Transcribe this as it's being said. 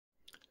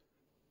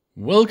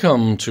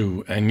Welcome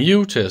to a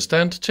new test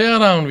and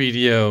teardown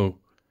video.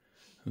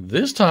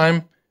 This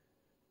time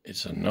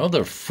it's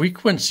another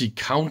frequency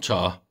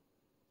counter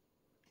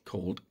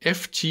called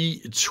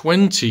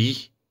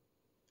FT20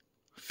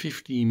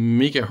 50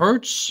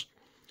 MHz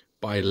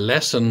by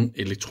Lassen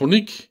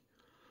Elektronik.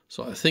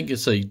 So I think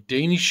it's a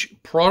Danish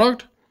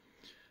product.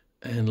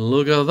 And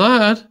look at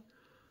that.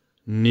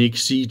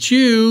 Nixie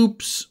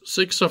tubes,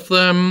 6 of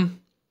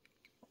them.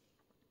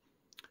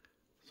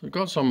 So I've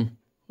got some.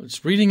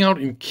 It's reading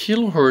out in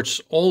kilohertz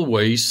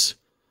always,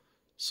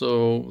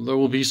 so there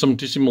will be some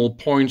decimal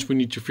points we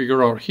need to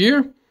figure out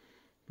here.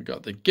 We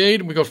got the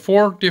gate, we got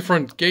 4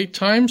 different gate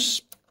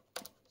times,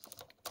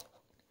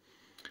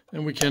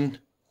 and we can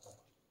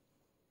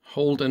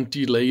hold and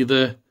delay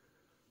the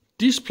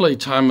display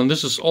time, and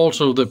this is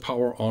also the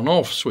power on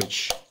off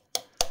switch.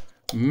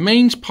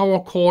 Mains power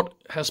cord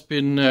has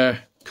been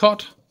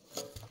cut,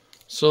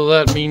 so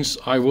that means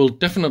I will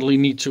definitely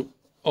need to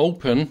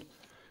open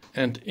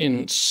and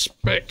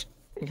inspect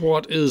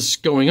what is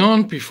going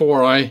on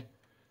before I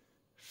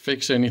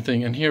fix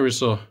anything. And here is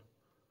this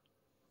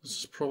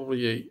is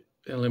probably a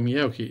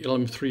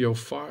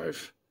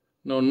LM305,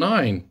 no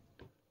 9.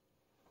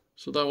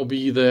 So that will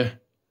be the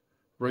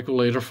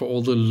regulator for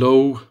all the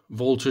low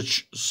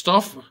voltage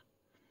stuff.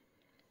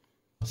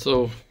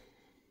 So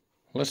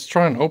let's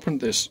try and open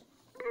this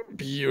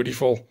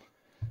beautiful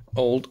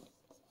old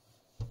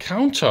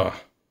counter.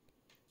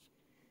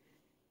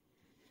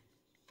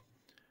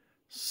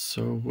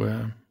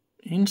 So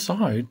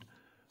inside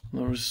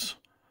there's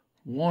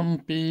one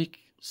big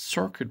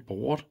circuit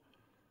board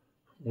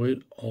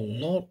with a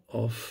lot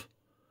of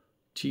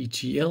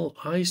TTL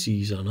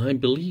ICs, and I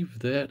believe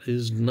that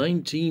is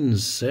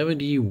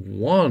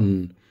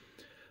 1971.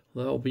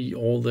 That'll be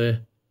all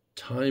the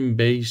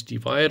time-based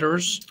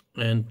dividers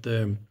and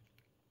the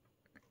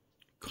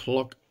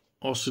clock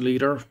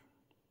oscillator,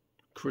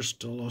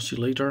 crystal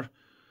oscillator,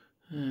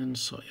 and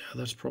so yeah,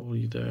 that's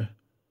probably the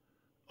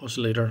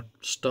oscillator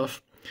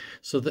stuff.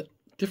 So the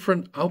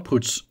different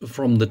outputs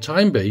from the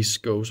time base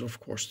goes, of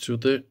course, to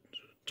the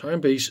time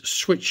base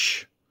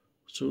switch.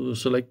 So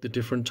select the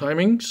different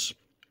timings,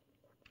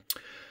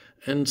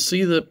 and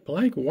see the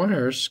black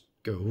wires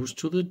goes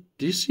to the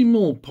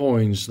decimal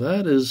points.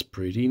 That is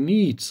pretty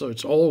neat. So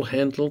it's all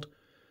handled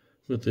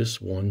with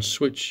this one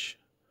switch,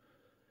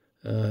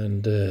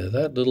 and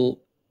that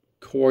little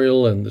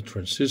coil and the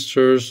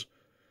transistors.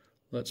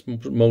 That's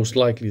most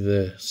likely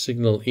the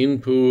signal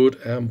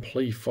input,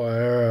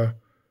 amplifier,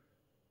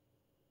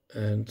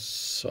 and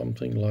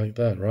something like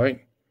that, right?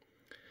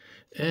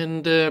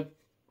 And the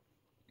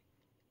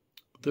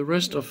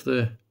rest of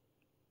the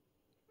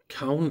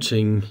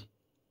counting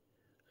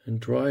and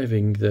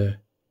driving the,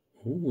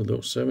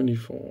 those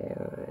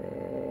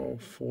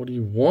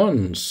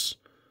 7441s.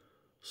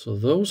 So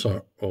those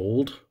are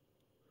old.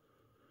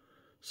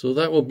 So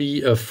that will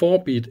be a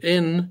 4-bit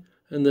in,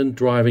 and then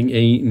driving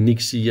a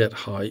Nixie at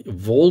high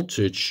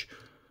voltage.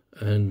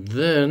 And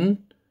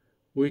then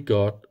we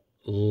got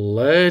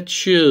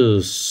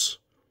latches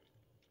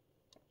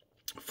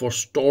for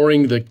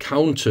storing the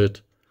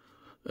counted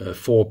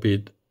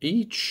 4-bit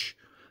each.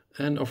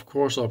 And of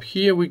course up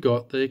here we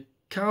got the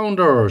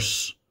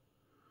counters.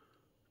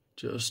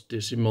 Just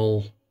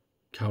decimal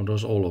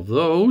counters, all of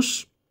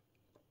those.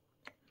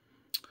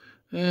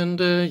 And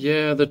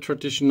yeah, the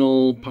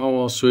traditional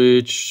power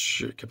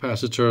switch,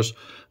 capacitors,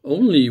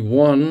 only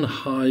one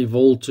high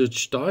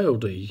voltage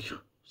diode, a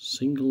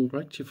single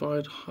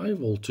rectified high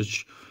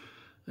voltage,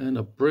 and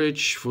a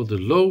bridge for the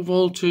low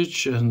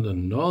voltage, and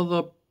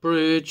another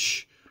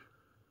bridge,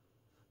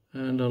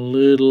 and a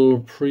little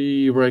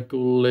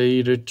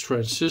pre-regulated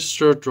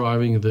transistor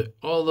driving the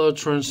other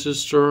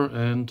transistor,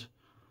 and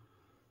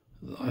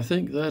I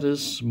think that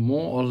is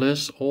more or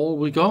less all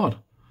we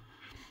got.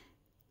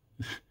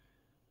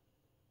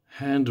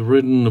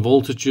 Handwritten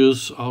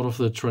voltages out of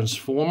the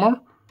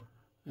transformer,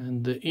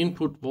 and the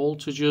input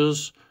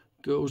voltages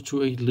goes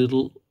to a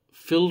little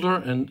filter,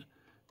 and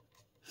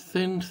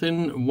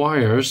thin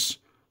wires.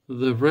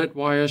 The red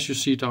wires you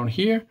see down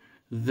here,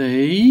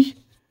 they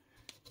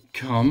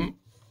come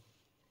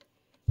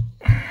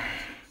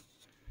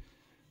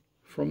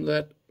from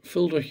that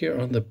filter here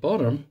on the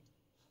bottom,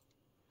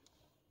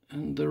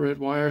 and the red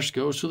wires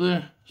go to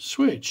the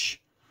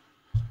switch.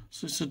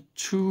 So it's a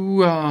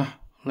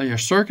 2-layer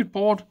circuit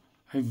board,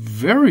 a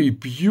very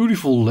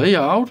beautiful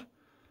layout,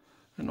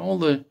 and all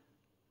the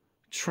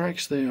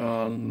tracks, they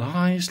are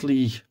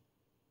nicely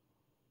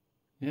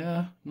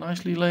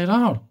laid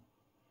out.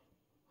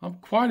 I'm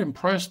quite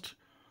impressed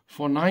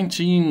for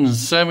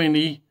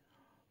 1970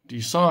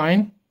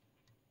 design.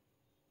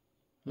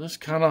 This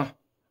kind of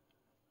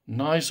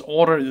nice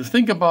order.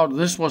 Think about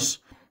this was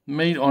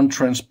made on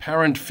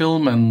transparent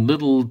film and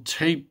little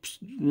tape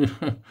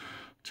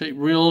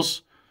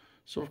reels.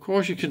 So of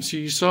course you can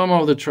see some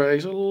of the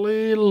tracks a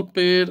little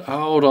bit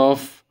out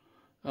of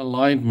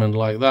alignment,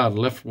 like that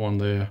left one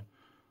there.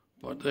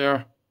 But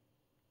they're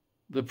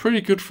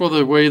pretty good for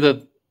the way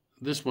that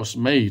this was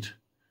made.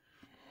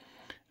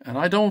 And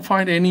I don't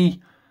find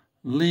any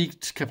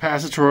leaked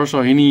capacitors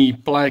or any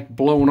black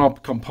blown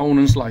up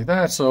components like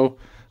that. So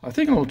I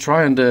think I'll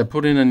try and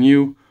put in a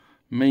new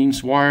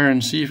mains wire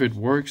and see if it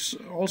works.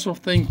 I also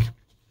think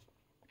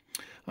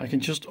I can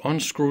just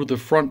unscrew the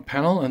front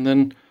panel and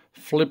then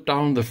flip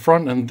down the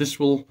front, and this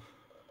will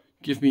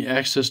give me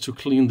access to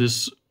clean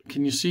this.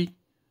 Can you see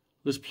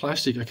this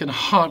plastic? I can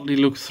hardly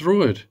look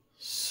through it.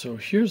 So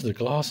here's the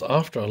glass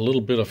after a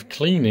little bit of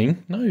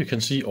cleaning. Now you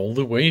can see all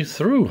the way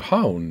through.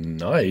 How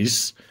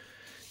nice.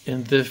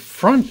 And the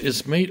front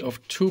is made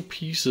of two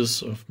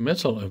pieces of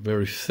metal, a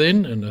very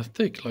thin and a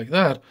thick, like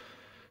that,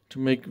 to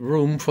make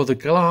room for the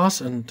glass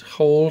and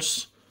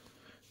holes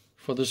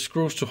for the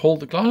screws to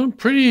hold the glass.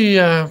 Pretty,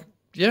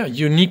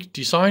 unique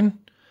design.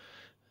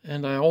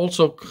 And I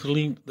also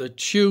cleaned the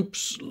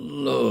tubes.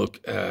 Look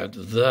at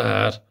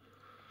that.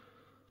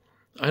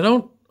 I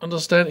don't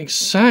understand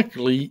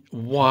exactly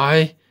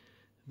why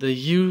they're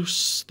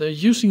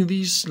using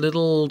these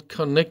little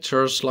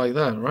connectors like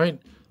that, right?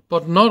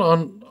 But not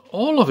on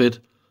all of it.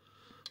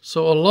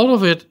 So a lot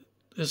of it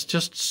is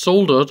just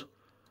soldered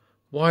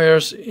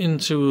wires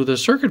into the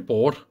circuit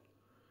board,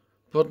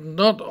 but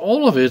not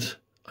all of it.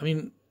 I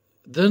mean,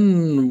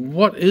 then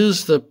what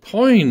is the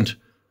point?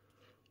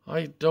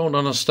 I don't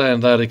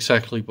understand that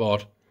exactly,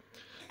 but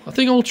I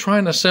think I'll try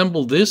and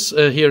assemble this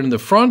here in the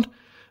front,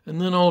 and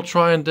then I'll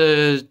try and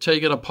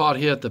take it apart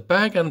here at the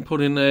back and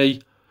put in a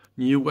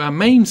new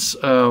mains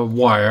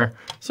wire.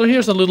 So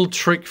here's a little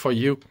trick for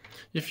you.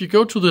 If you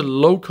go to the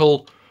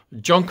local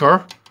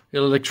junker,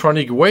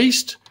 electronic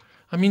waste,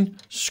 I mean,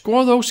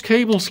 score those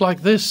cables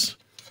like this.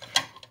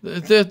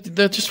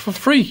 They're just for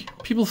free.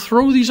 People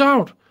throw these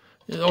out.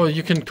 Or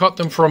you can cut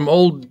them from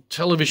old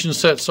television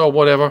sets or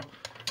whatever.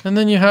 And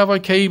then you have a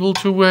cable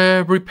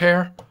to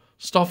repair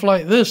stuff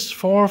like this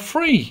for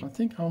free. I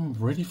think I'm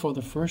ready for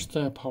the first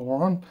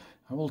power on.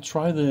 I will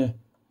try the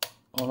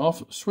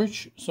on-off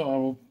switch. So I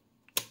will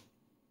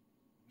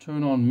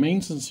turn on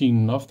mains and see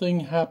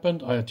nothing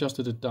happened. I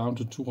adjusted it down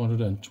to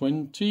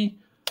 220.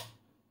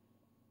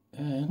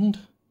 And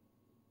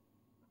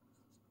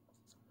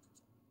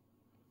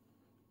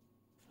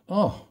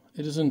oh,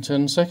 it is in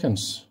 10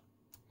 seconds.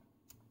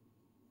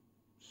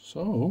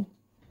 So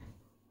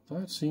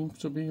that seems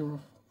to be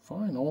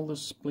fine. All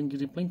this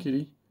blinkety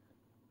blinkety.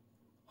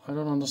 I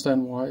don't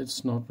understand why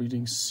it's not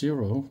reading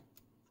 0.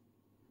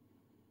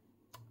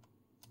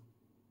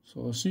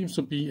 So there seems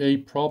to be a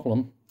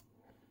problem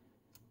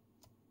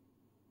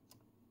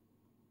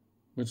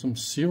with some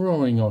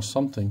zeroing or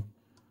something.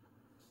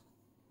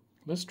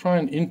 Let's try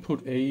and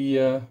input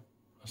a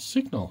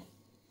signal.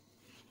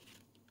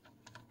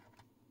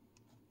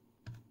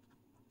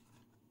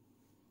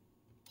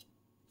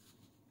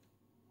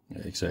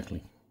 Yeah,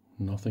 exactly.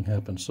 Nothing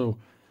happened. So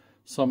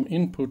some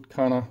input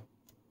kind of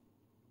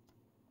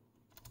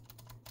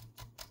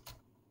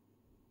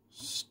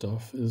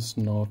stuff is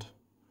not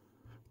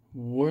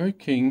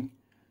working.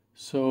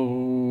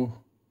 So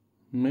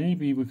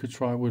maybe we could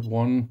try with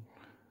one.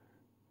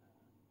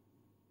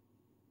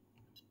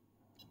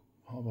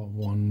 How about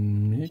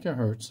 1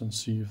 megahertz and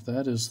see if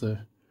that is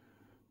the...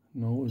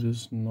 No, it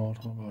is not.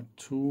 How about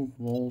 2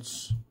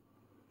 volts?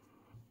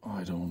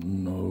 I don't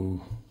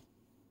know.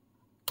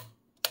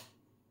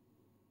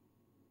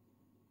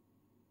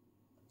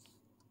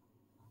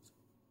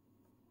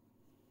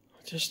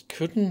 I just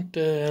couldn't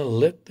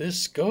let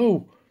this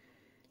go.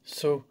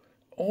 So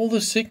all the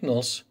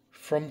signals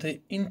from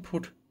the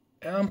input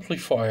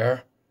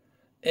amplifier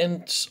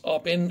ends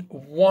up in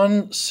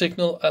one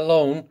signal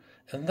alone,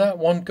 and that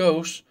one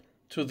goes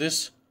to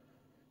this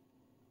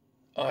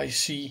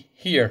IC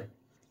here,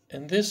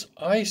 and this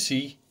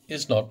IC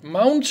is not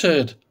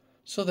mounted,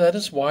 so that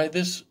is why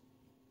this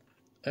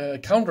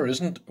counter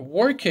isn't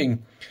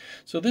working.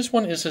 So this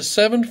one is a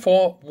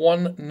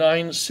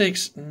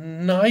 74196,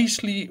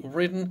 nicely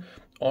written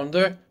on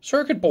the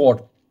circuit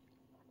board.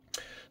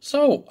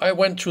 So I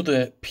went to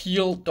the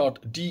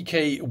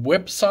peel.dk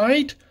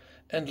website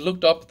and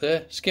looked up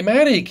the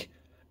schematic,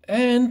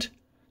 and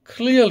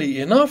clearly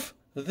enough,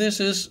 this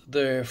is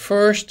the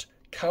first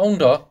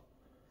counter.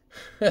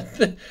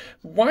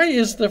 Why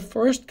is the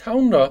first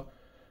counter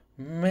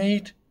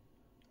made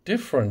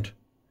different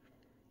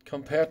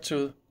compared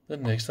to the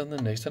next and the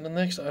next and the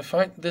next? I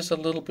find this a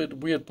little bit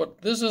weird,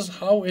 but this is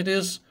how it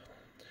is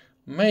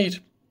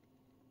made.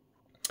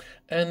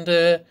 And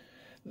the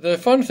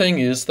fun thing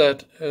is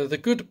that the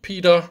good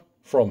Peter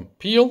from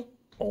Peel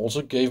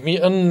also gave me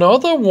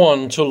another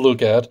one to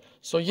look at.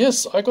 So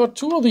yes, I got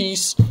 2 of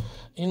these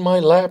in my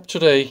lab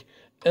today.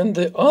 And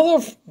the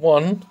other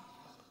one,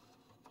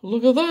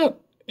 look at that,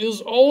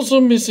 is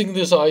also missing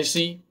this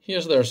IC.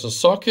 There's a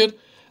socket,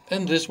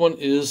 and this one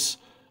is,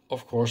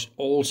 of course,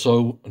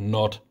 also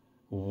not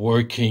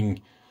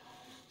working.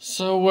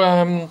 So,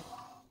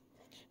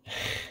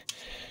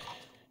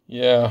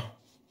 yeah,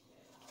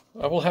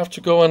 I will have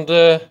to go and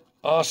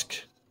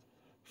ask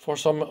for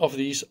some of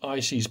these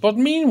ICs. But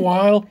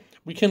meanwhile,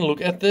 we can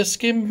look at the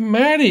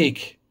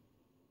schematic.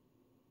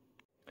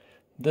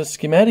 The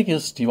schematic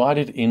is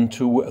divided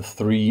into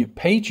 3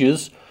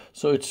 pages,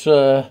 so it's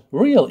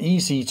real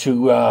easy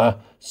to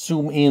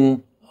zoom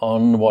in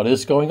on what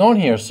is going on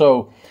here.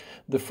 So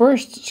the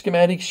first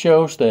schematic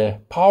shows the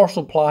power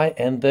supply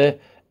and the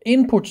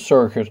input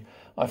circuit.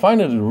 I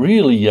find it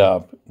really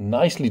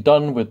nicely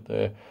done with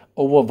the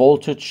over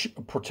voltage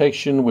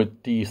protection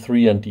with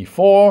D3 and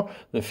D4,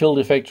 the field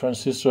effect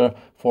transistor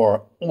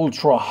for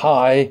ultra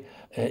high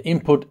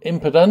input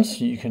impedance.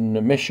 You can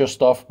measure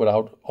stuff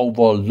without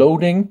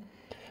overloading,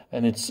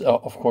 and it's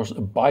of course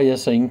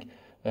biasing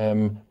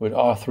with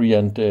R3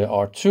 and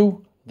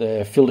R2,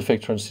 the field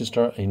effect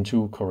transistor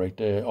into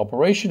correct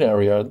operation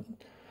area.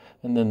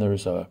 And then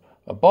there's a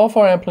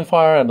buffer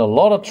amplifier and a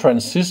lot of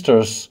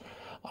transistors.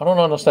 I don't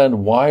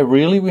understand why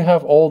really we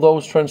have all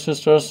those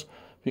transistors,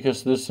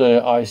 because this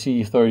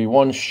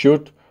IC31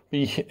 should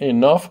be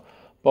enough,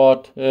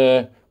 but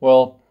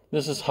well,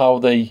 this is how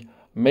they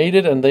made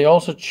it. And they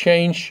also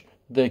change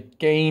the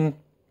gain.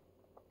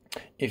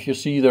 If you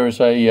see, there's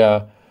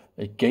a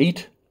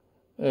gate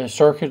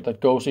circuit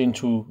that goes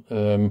into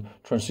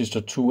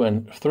transistor 2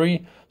 and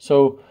 3.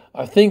 So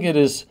I think it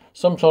is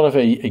some sort of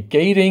a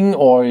gating,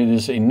 or it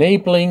is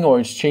enabling, or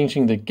it's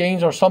changing the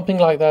gains or something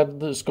like that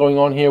that's going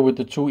on here with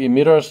the two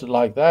emitters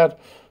like that.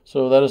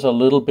 So that is a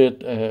little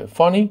bit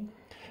funny.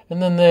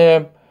 And then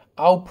the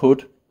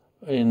output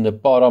in the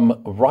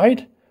bottom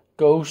right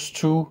goes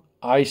to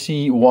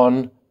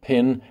IC1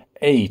 pin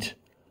 8.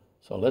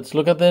 So let's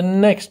look at the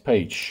next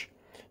page.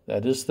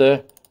 That is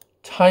the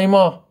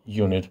timer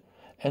unit.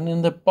 And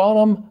in the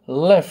bottom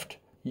left,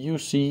 you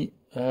see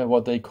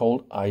what they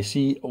call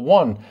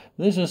IC1.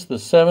 This is the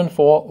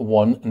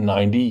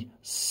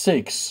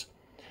 74196.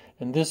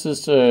 And this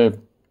is the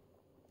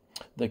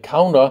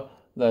counter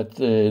that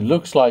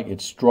looks like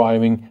it's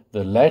driving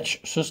the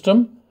latch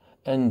system.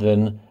 And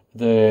then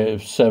the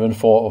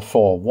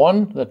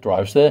 7441 that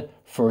drives the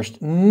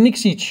first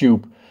Nixie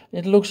tube.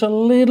 It looks a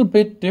little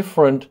bit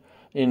different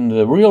in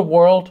the real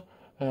world.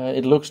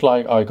 It looks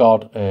like I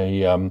got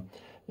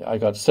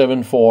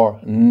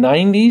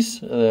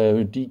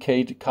 7490s,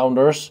 decade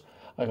counters.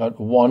 I got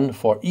one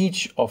for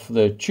each of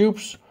the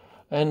tubes,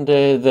 and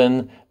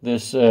then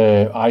this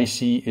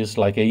IC is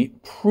like a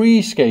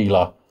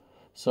pre-scaler.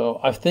 So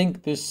I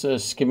think this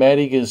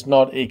schematic is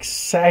not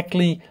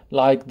exactly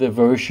like the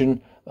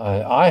version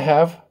I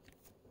have.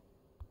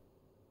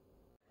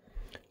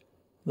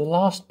 The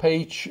last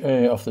page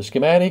of the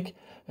schematic,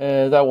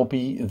 that will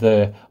be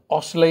the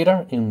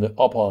oscillator in the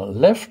upper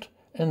left,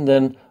 and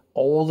then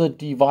all the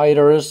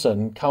dividers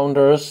and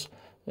counters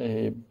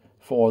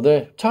for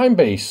the time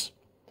base.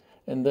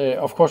 And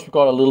of course we've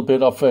got a little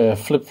bit of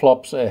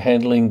flip-flops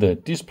handling the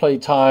display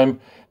time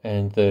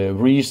and the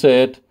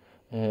reset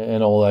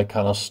and all that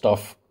kind of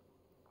stuff.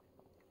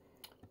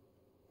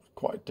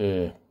 Quite,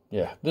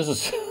 yeah, this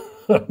is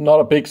not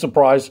a big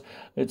surprise.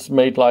 It's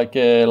made like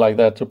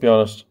that, to be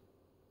honest.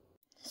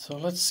 So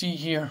let's see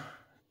here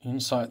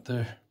inside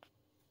the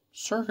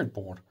circuit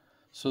board.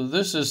 So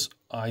this is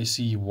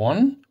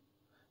IC1,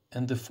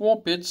 and the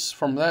 4 bits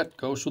from that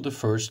goes to the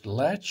first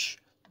latch.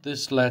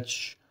 This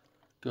latch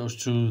goes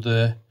to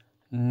the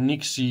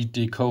Nixie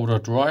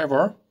decoder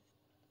driver,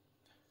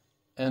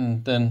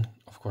 and then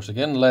of course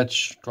again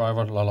latch,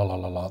 driver,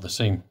 the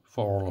same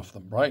for all of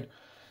them, right?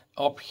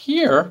 Up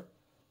here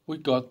we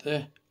got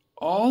the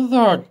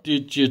other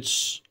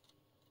digits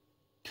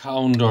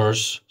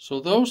counters. So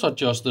those are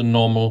just the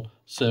normal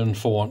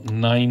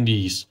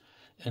 7490s.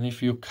 And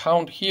if you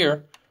count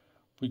here,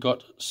 we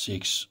got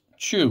 6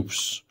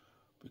 tubes.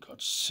 We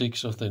got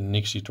 6 of the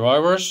Nixie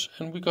drivers,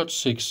 and we got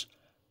 6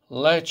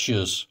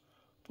 latches.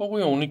 But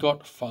we only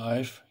got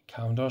 5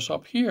 counters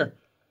up here,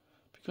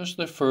 because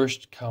the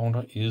first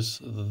counter is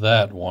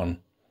that one.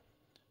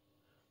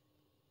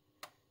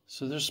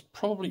 So there's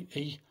probably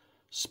a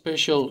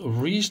special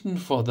reason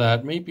for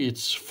that. Maybe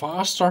it's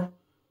faster.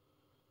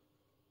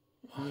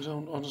 I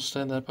don't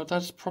understand that, but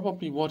that's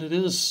probably what it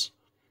is.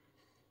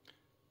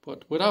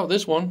 But without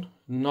this one,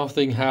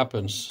 nothing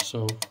happens.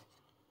 So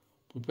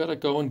we better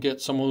go and get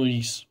some of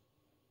these.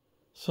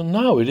 So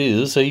now it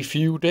is a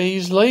few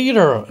days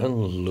later,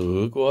 and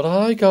look what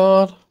I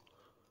got.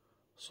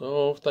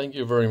 So thank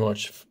you very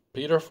much,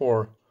 Peter,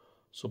 for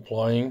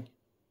supplying.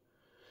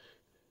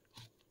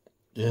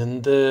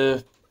 And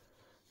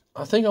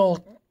I think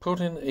I'll put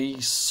in a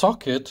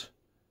socket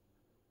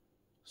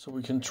so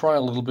we can try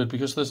a little bit,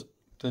 because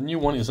the new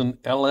one is an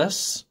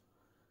LS,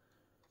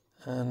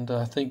 and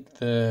I think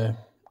the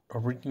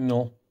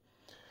original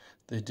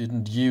they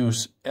didn't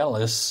use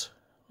LS,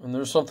 and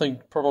there's something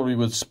probably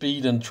with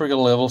speed and trigger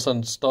levels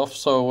and stuff.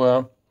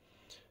 So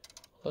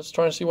let's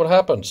try and see what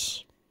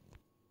happens.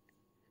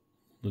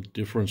 The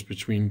difference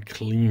between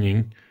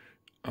cleaning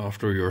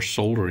after you're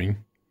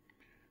soldering.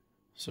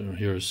 So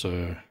here's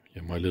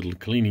my little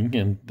cleaning,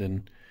 and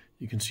then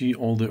you can see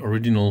all the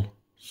original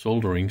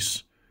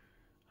solderings,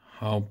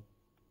 how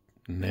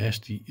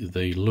nasty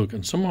they look,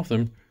 and some of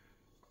them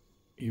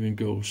even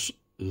goes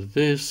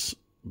this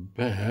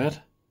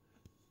bad.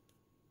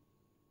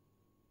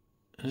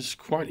 It's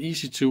quite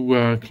easy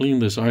to clean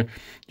this.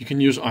 You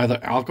can use either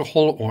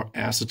alcohol or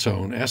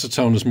acetone.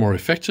 Acetone is more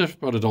effective,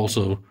 but it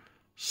also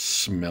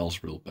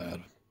smells real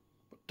bad.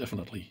 But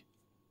definitely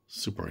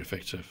super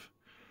effective.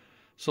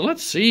 So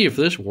let's see if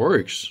this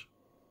works.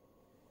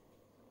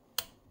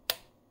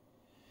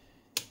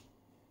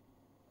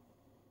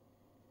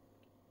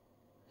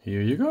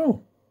 Here you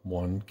go,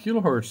 1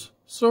 kilohertz.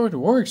 So it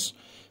works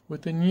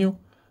with the new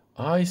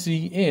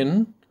IC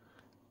in.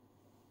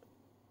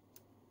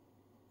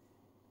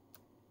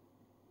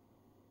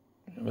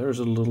 There's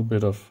a little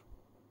bit of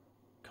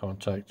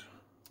contact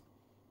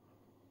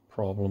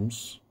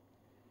problems.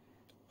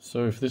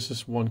 So if this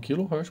is 1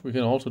 kilohertz, we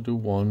can also do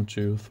 1,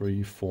 2,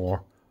 3,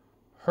 4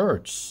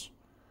 hertz.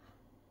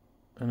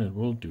 And it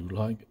will do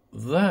like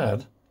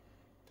that.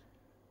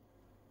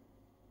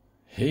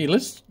 Hey,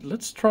 let's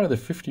try the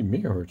 50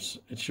 megahertz.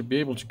 It should be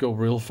able to go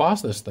real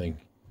fast, this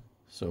thing.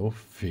 So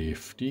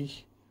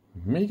 50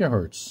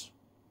 megahertz.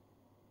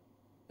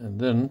 And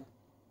then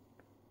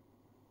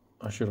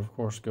I should of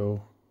course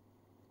go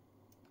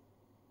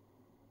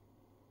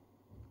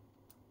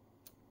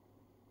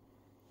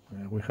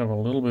we have a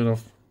little bit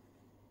of,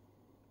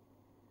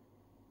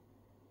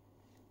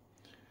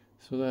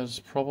 so that's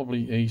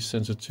probably a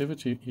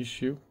sensitivity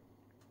issue.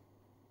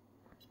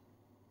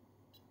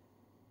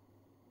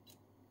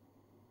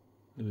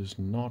 It is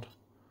not.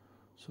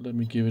 So let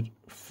me give it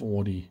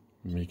 40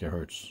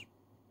 megahertz.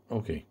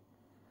 Okay.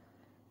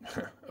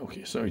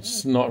 Okay, so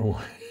it's not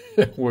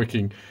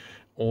working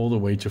all the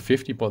way to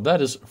 50, but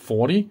that is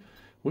 40.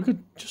 We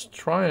could just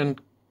try and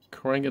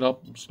crank it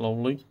up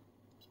slowly.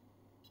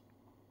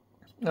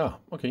 Ah,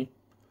 okay.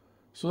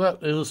 So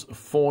that is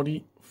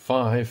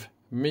 45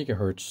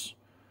 megahertz.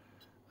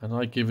 And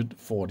I give it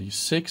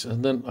 46,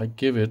 and then I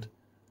give it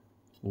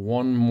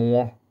one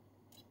more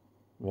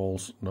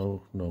volts.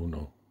 No.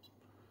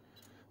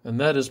 And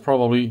that is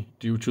probably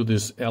due to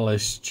this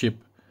LS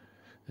chip.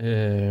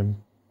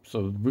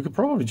 So we could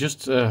probably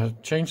just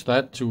change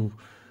that to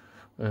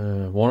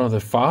one of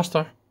the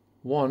faster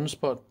ones.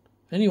 But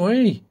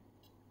anyway,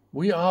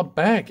 we are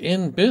back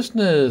in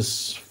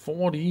business.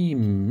 40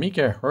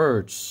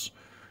 megahertz.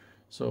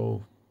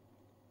 So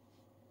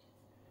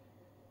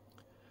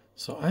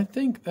I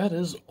think that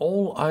is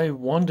all I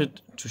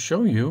wanted to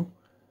show you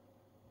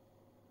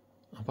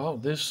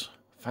about this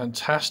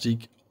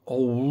fantastic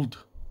old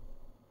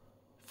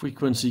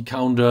frequency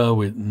counter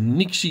with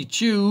Nixie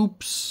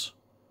tubes.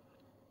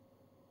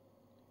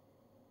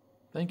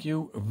 Thank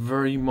you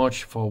very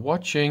much for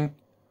watching.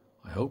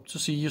 I hope to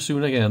see you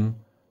soon again.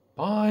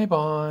 Bye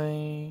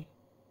bye.